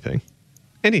go of anything.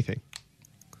 Anything.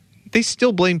 They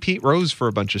still blame Pete Rose for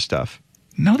a bunch of stuff.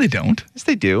 No, they don't. Yes,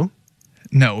 they do.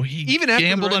 No, he even after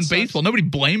gambled on baseball. Nobody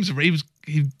blames him. He was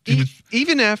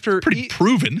even after pretty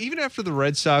proven. Even after the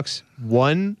Red Sox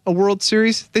won a World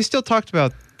Series, they still talked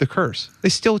about the curse. They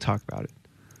still talk about it.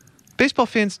 Baseball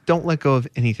fans don't let go of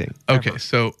anything. Okay, ever.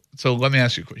 so let me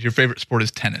ask you a question. Your favorite sport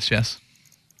is tennis, yes?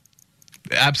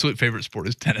 The absolute favorite sport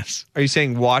is tennis. Are you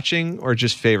saying watching or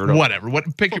just favorite? Whatever.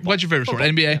 What's your favorite sport?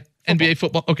 NBA? Yeah, football. NBA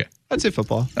football? Okay. I'd say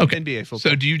football. Okay. NBA football.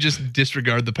 So do you just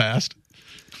disregard the past?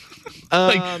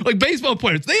 Like baseball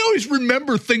players, they always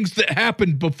remember things that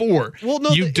happened before. Well, no,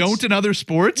 you don't in other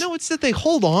sports. No, it's that they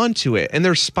hold on to it and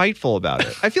they're spiteful about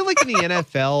it. I feel like in the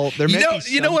NFL, there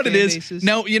you know what it is. Bases.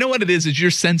 No, you know what it is you're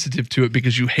sensitive to it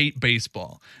because you hate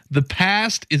baseball. The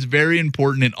past is very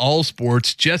important in all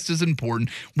sports, just as important.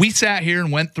 We sat here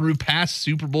and went through past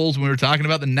Super Bowls when we were talking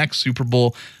about the next Super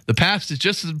Bowl. The past is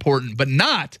just as important, but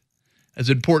not as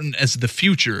important as the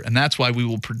future, and that's why we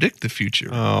will predict the future.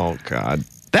 Oh God.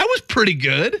 That was pretty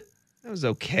good. That was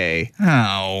okay.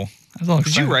 Oh.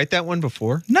 Did you write that one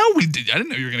before? No, we did. I didn't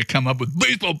know you were going to come up with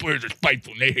baseball players are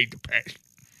spiteful and they hate the past.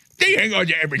 They hang on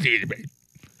to everything.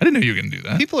 I didn't know you were going to do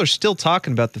that. People are still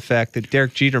talking about the fact that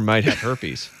Derek Jeter might have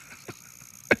herpes.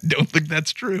 I don't think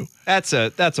that's true. That's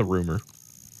a rumor.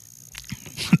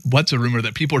 What's a rumor?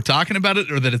 That people are talking about it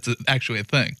or that it's actually a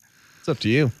thing? It's up to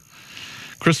you.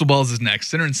 Crystal Balls is next.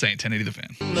 Sinner and Saint, 1080 The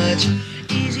Fan.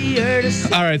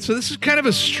 All right, so this is kind of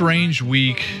a strange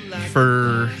week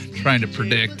for trying to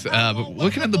predict, but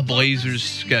looking at the Blazers'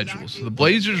 schedule. So the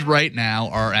Blazers right now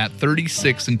are at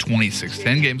 36-26,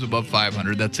 10 games above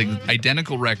 500. That's an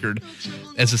identical record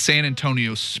as the San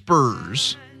Antonio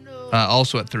Spurs,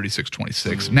 also at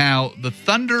 36-26. Now, the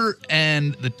Thunder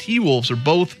and the T-Wolves are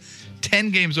both 10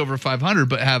 games over 500,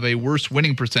 but have a worse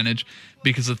winning percentage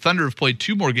because the Thunder have played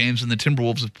 2 more games and the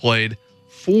Timberwolves have played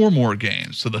 4 more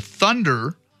games. So the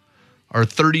Thunder are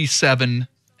 37-27.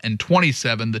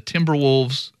 The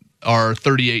Timberwolves are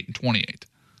 38-28.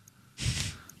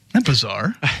 That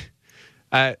bizarre.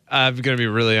 I'm going to be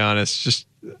really honest. Just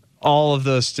all of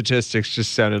those statistics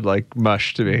just sounded like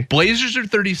mush to me. Blazers are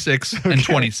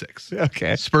 36-26.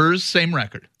 Okay. Spurs, same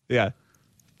record. Yeah.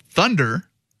 Thunder,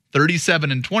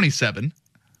 37-27.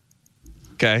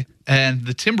 Okay. And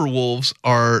the Timberwolves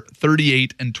are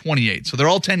 38-28. So they're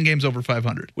all 10 games over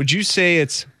 500. Would you say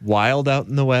it's wild out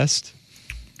in the West?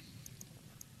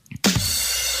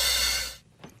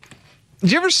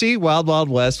 Did you ever see Wild Wild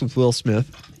West with Will Smith?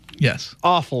 Yes.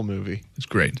 Awful movie. It's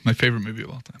great. My favorite movie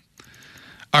of all time.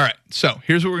 All right. So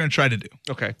here's what we're going to try to do.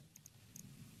 Okay.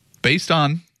 Based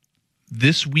on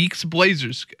this week's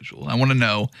Blazers schedule, I want to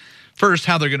know first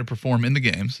how they're going to perform in the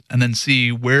games and then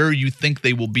see where you think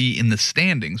they will be in the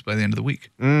standings by the end of the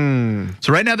week.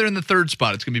 So right now they're in the 3rd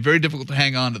spot. It's going to be very difficult to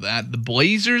hang on to that. The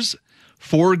Blazers,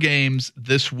 4 games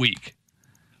this week.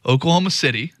 Oklahoma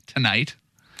City tonight.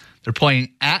 They're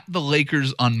playing at the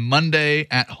Lakers on Monday,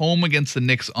 at home against the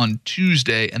Knicks on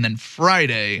Tuesday, and then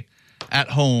Friday at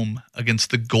home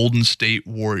against the Golden State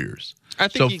Warriors. I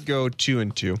think you'd go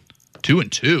 2-2.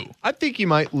 2-2. I think you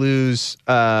might lose.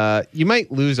 You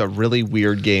might lose a really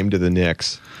weird game to the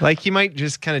Knicks. Like you might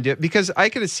just kind of do it because I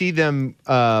could see them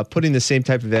putting the same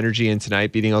type of energy in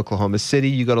tonight, beating Oklahoma City.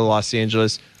 You go to Los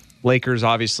Angeles, Lakers.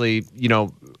 Obviously,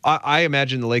 I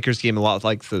imagine the Lakers game a lot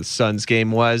like the Suns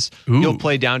game was. Ooh. You'll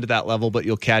play down to that level, but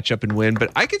you'll catch up and win.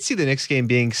 But I could see the Knicks game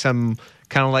being some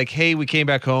kind of like, hey, we came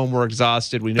back home, we're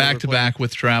exhausted. We know Back to back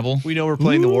with travel. We know we're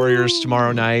playing the Warriors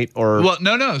tomorrow night or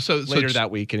no. So later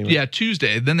that week anyway. Yeah,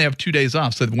 Tuesday. Then they have 2 days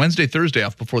off. So Wednesday, Thursday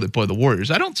off before they play the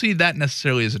Warriors. I don't see that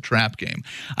necessarily as a trap game.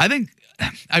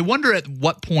 I wonder at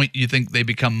what point you think they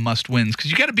become must wins,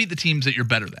 because you got to beat the teams that you're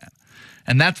better than.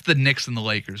 And that's the Knicks and the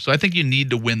Lakers. So I think you need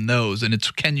to win those. And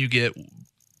it's, can you get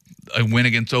a win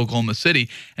against Oklahoma City?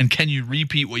 And can you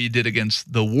repeat what you did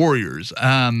against the Warriors?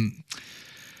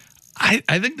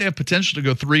 I think they have potential to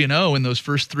go 3-0 in those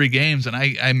first 3 games. And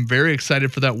I'm very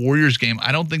excited for that Warriors game.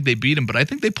 I don't think they beat them, but I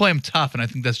think they play them tough. And I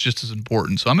think that's just as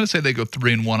important. So I'm going to say they go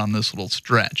 3-1 on this little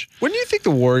stretch. When do you think the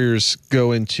Warriors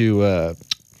go into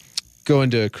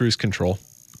cruise control?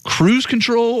 Cruise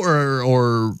control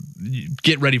or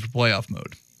get ready for playoff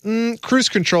mode? Cruise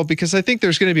control, because I think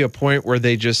there's going to be a point where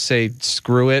they just say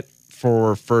screw it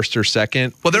for first or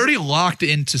second. Well, they're already locked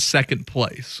into second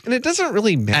place, and it doesn't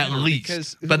really matter at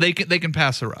least. But they can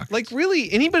pass the Rockets. Like,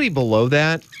 really, anybody below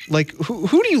that? Like,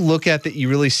 who do you look at that you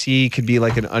really see could be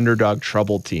like an underdog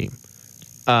trouble team?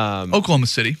 Oklahoma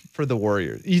City for the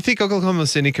Warriors. You think Oklahoma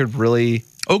City could really?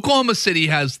 Oklahoma City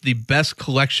has the best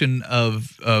collection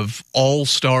of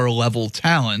all-star level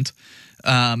talent.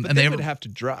 And they would have to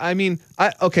draw. I mean,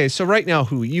 okay, so right now,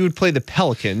 who you would play the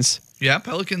Pelicans? Yeah,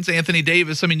 Pelicans, Anthony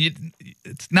Davis. I mean,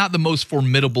 it's not the most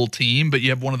formidable team, but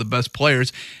you have one of the best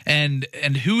players. And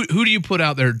who do you put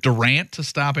out there? Durant to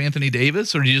stop Anthony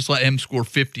Davis, or do you just let him score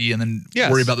 50 and then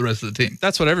worry about the rest of the team?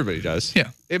 That's what everybody does. Yeah.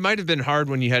 It might have been hard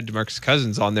when you had DeMarcus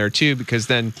Cousins on there too, because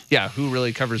then, who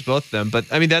really covers both of them? But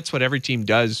I mean, that's what every team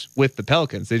does with the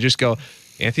Pelicans. They just go,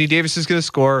 Anthony Davis is going to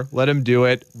score. Let him do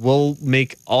it. We'll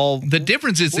make all. The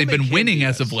difference is they've been winning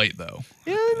as of late, though.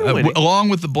 Yeah, winning. Along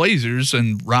with the Blazers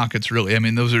and Rockets, really. I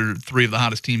mean, those are 3 of the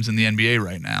hottest teams in the NBA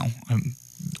right now.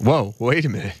 Whoa, wait a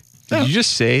minute. Did you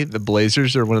just say the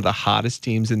Blazers are one of the hottest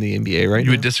teams in the NBA right now?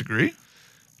 You would disagree?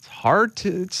 It's hard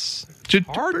to. It's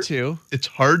hard to. It's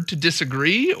hard to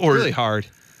disagree, or really hard.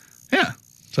 Yeah.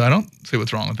 So I don't see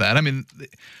what's wrong with that. I mean,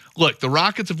 look, the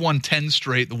Rockets have won 10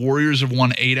 straight. The Warriors have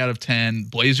won 8 out of 10.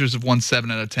 Blazers have won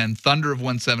 7 out of 10. Thunder have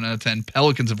won 7 out of 10.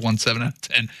 Pelicans have won 7 out of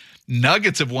 10.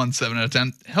 Nuggets have won 7 out of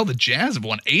 10. Hell, the Jazz have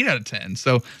won 8 out of 10.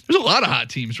 So there's a lot of hot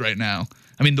teams right now.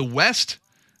 I mean, the West,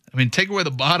 take away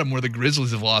the bottom where the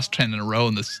Grizzlies have lost 10 in a row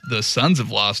and the Suns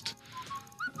have lost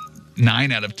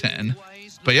 9 out of 10.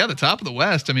 But yeah, the top of the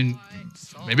West,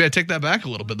 maybe I take that back a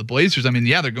little bit. The Blazers,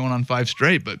 they're going on 5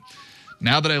 straight, but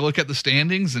now that I look at the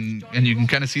standings and you can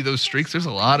kind of see those streaks, there's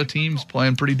a lot of teams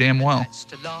playing pretty damn well.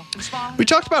 We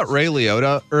talked about Ray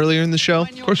Liotta earlier in the show.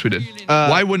 Of course we did.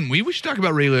 Why wouldn't we? We should talk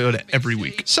about Ray Liotta every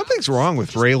week. Something's wrong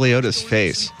with Ray Liotta's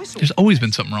face. There's always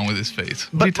been something wrong with his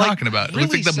face. What are you talking about? It really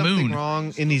looks like the moon. Something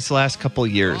wrong in these last couple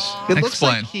of years. It looks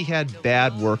like he had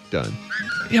bad work done.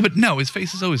 Yeah, but no, his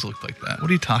face has always looked like that. What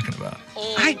are you talking about?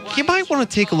 You might want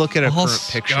to take a look at a all current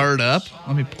picture. Scarred up.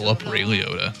 Let me pull up Ray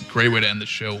Liotta. Great way to end the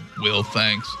show, Will.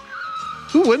 Thanks.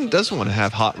 Who doesn't want to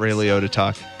have hot Ray Liotta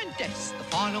talk?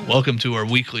 Welcome to our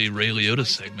weekly Ray Liotta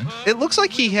segment. It looks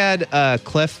like he had a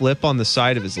cleft lip on the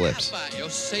side of his lips.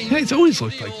 Yeah, it's always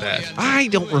looked like that. I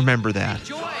don't remember that.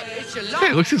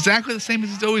 Yeah, it looks exactly the same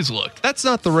as it's always looked. That's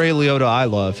not the Ray Liotta I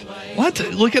love. What?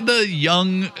 Look at the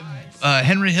young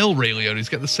Henry Hill Ray Liotta. He's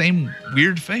got the same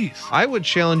weird face. I would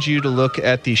challenge you to look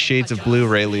at the Shades of Blue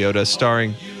Ray Liotta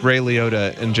starring Ray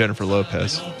Liotta and Jennifer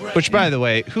Lopez. Which, by the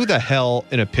way, who the hell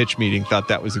in a pitch meeting thought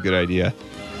that was a good idea?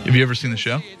 Have you ever seen the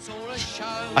show?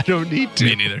 I don't need to.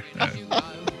 Me neither.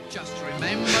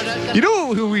 You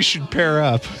know who we should pair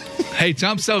up? Hey,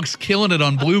 Tom Selleck's killing it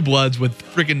on Blue Bloods with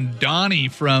freaking Donnie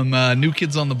from New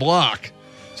Kids on the Block.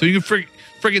 So you can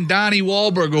freaking Donnie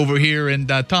Wahlberg over here and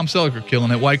Tom Selleck are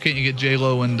killing it. Why can't you get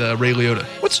J-Lo and Ray Liotta?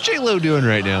 What's J-Lo doing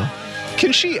right now?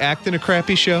 Can she act in a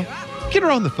crappy show? Get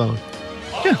her on the phone.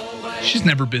 Yeah, she's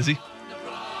never busy.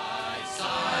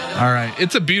 All right,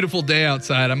 it's a beautiful day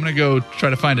outside. I'm going to go try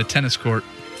to find a tennis court.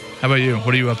 How about you?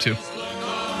 What are you up to?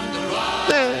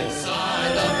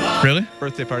 Really?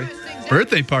 Birthday party.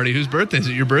 Birthday party? Whose birthday? Is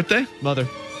it your birthday? Mother.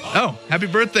 Oh, happy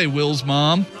birthday, Will's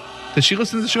mom. Does she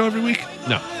listen to the show every week?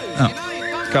 No.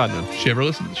 Oh. God, no. She ever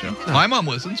listen to the show? No. My mom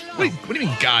listens. What do you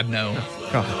mean, God, no?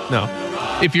 God, no.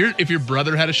 If your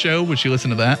brother had a show, would she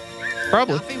listen to that?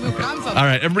 Probably. Okay. All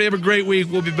right, everybody have a great week.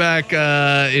 We'll be back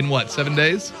in 7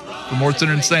 days? For more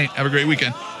Sinner and Saint. Have a great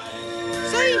weekend.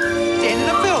 See? The end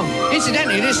of the film.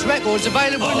 Incidentally, this record's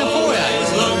available in the foyer.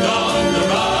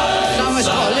 Someone's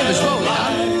got to live as well, you know?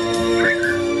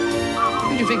 Who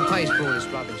do you think pays for all this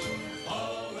rubbish?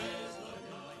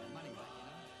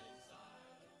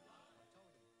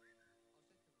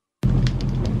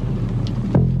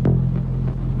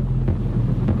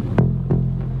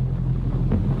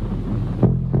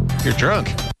 drunk.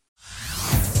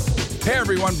 Hey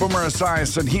everyone, Boomer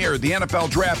Esiason here. The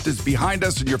NFL draft is behind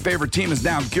us and your favorite team is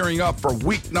now gearing up for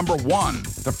week number 1.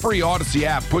 The free Odyssey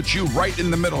app puts you right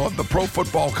in the middle of the pro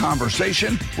football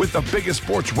conversation with the biggest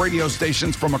sports radio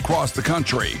stations from across the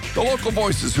country. The local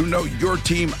voices who know your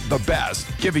team the best,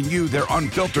 giving you their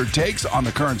unfiltered takes on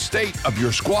the current state of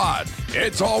your squad.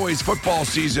 It's always football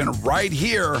season right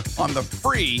here on the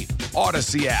free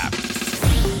Odyssey app.